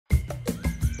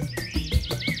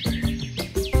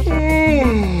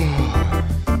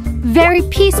very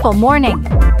peaceful morning.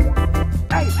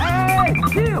 Hey,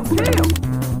 chill.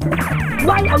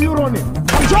 Why are you running?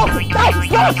 I'm joking. Stop. So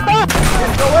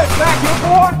it's back here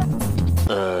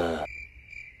for?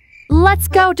 Let's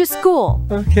go to school.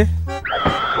 Okay.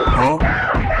 Huh?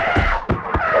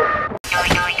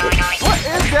 What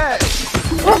is that?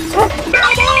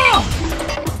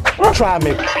 Try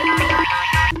me.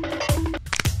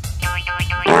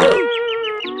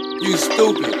 You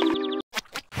stupid.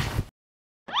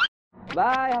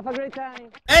 Bye, have a great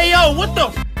time. Hey, yo, what the?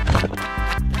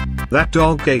 That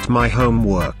dog ate my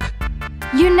homework.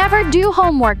 You never do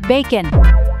homework, Bacon.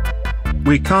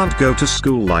 We can't go to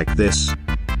school like this.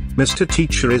 Mr.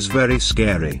 Teacher is very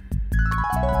scary.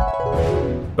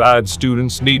 Bad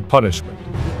students need punishment.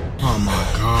 Oh my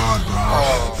God,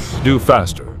 bro. Do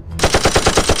faster.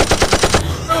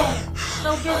 No,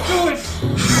 don't do it.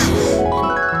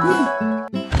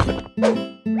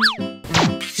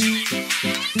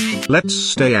 Let's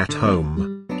stay at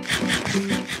home.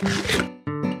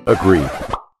 Agreed.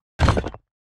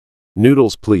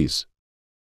 Noodles, please.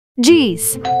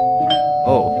 Geez.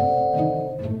 Oh.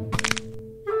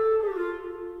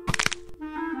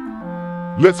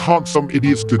 Let's hunt some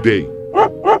idiots today. Huh?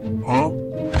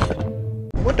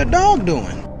 What the dog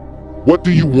doing? What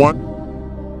do you want?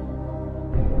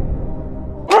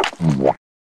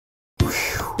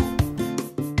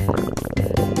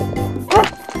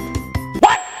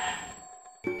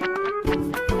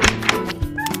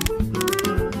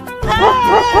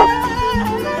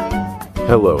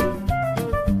 Hello.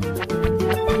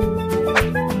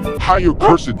 How you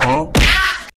cursing, huh?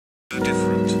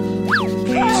 Different.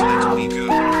 Please let me go.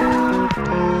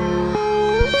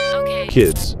 Okay.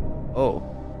 Kids. Oh.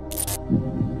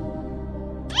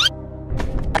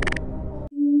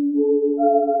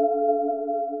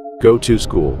 Go to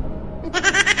school.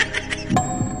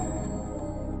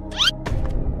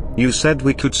 You said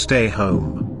we could stay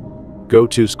home. Go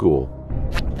to school.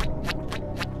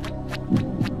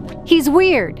 He's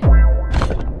weird.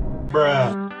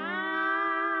 Bruh.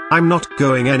 I'm not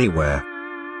going anywhere.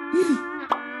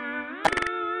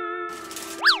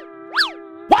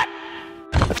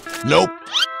 Nope.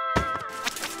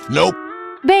 Nope.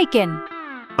 Bacon.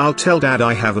 I'll tell Dad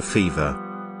I have a fever.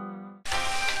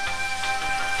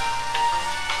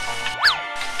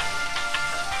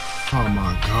 Oh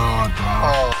my God,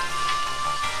 bro.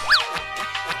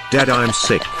 Dad, I'm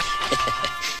sick.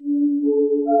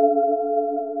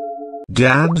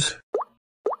 Dad?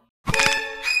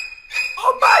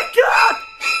 Oh my God!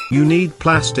 You need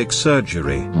plastic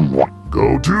surgery.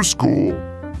 Go to school.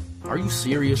 Are you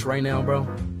serious right now, bro?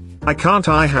 I can't,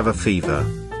 I have a fever.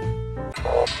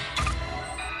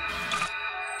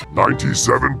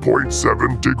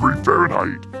 97.7 degree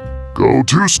Fahrenheit. Go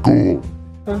to school.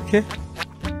 Okay.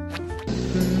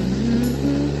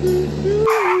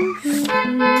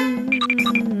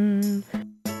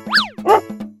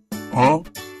 Huh?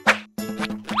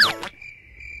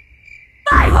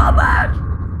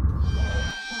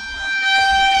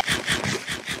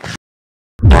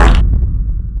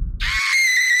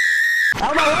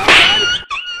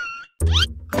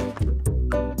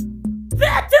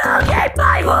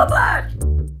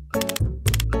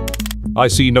 I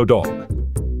see no dog.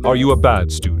 Are you a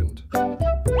bad student?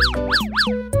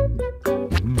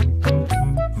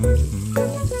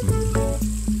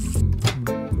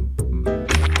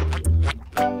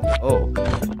 Oh.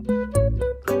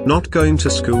 Not going to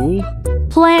school?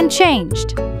 Plan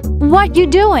changed. What you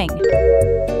doing?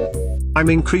 I'm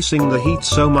increasing the heat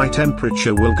so my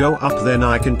temperature will go up, then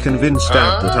I can convince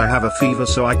Dad that I have a fever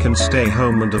so I can stay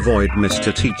home and avoid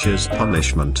Mr. Teacher's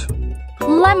punishment.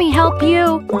 Let me help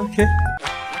you. Okay.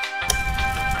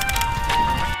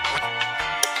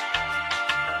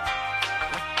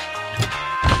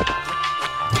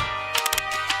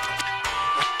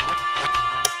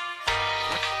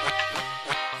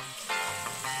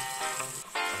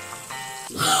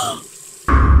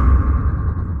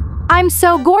 I'm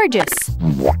so gorgeous.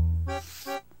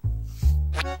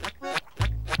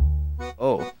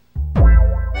 Oh.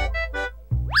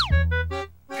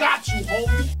 Got you,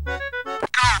 homie.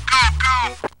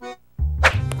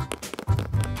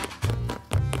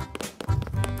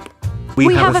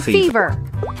 We have a fever.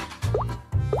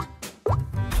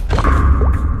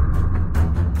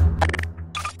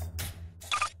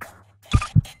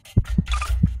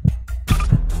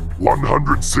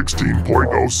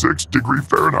 $116.06 degree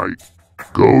Fahrenheit.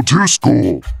 Go to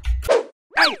school.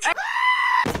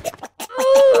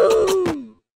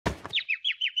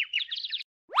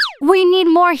 We need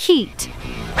more heat.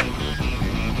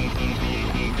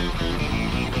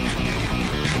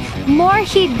 More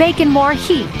heat, Bacon, more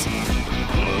heat.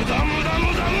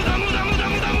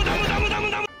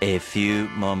 A few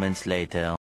moments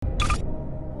later.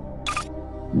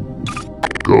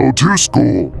 Go to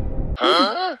school.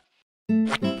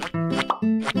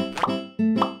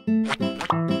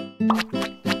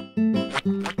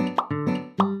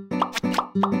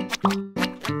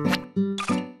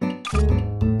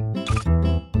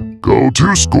 Go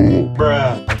to school.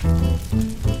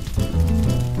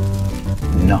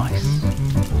 Nice.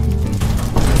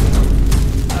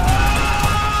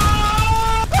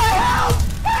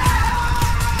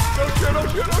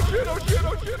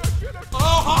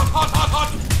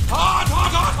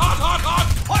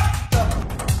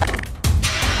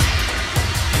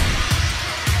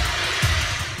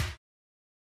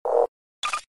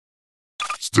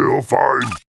 Still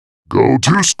fine. Go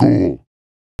to school.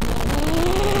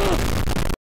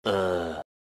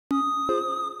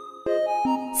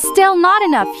 Still not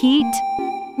enough heat.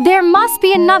 There must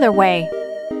be another way.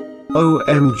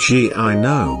 OMG, I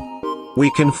know.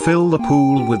 We can fill the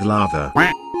pool with lava.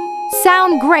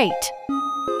 Sound great.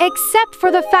 Except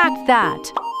for the fact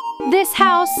that this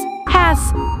house has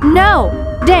no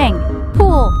dang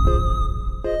pool.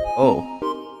 Oh.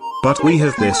 But we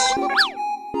have this.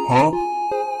 Huh?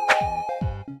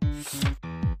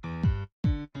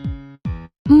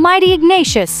 Mighty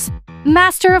Ignatius,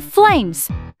 Master of Flames,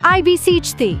 I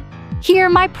beseech thee, hear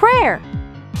my prayer.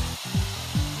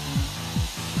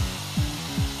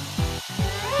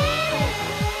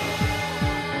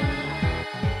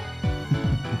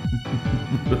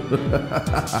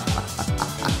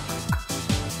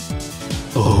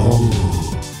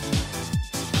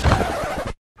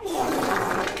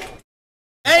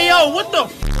 Hey, yo, what the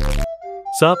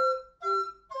Sup?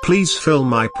 Please fill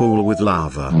my pool with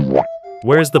lava.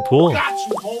 Where's the pool? got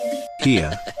you, homie?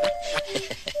 Here.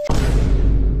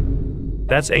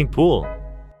 That's ain't pool.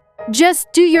 Just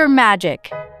do your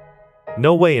magic.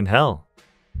 No way in hell.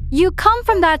 You come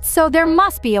from that, so there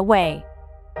must be a way.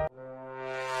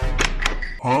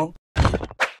 Huh?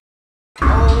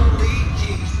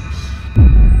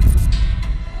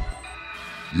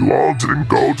 You all didn't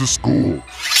go to school.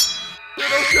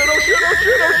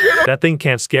 That thing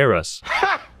can't scare us.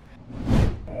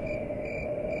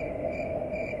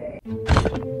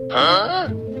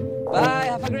 Bye,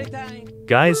 have a great time.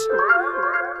 Guys,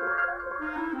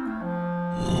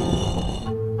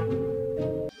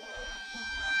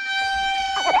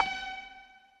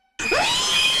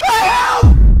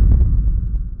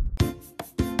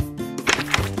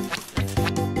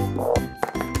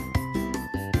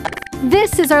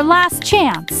 This is our last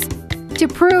chance to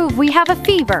prove we have a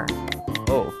fever.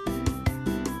 Oh.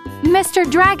 Mr.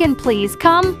 Dragon, please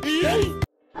come.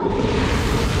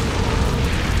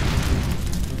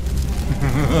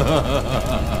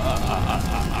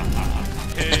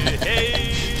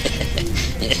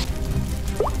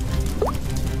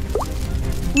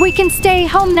 We can stay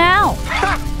home now.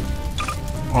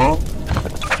 Huh?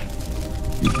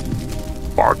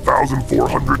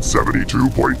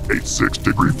 5,472.86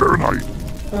 degree Fahrenheit.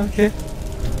 Okay.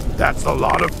 That's a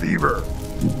lot of fever.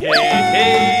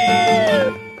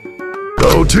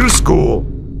 Go to school.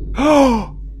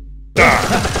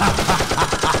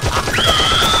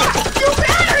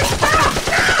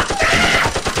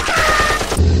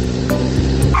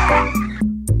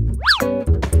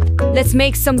 Let's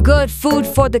make some good food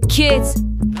for the kids.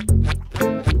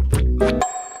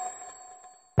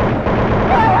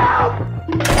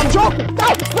 I'm joking.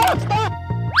 Stop, stop, stop.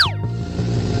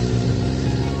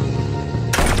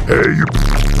 Hey, you.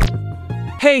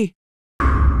 Hey!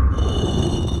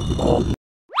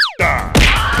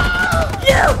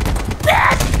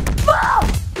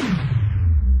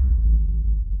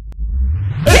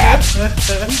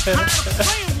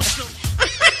 Playing with them.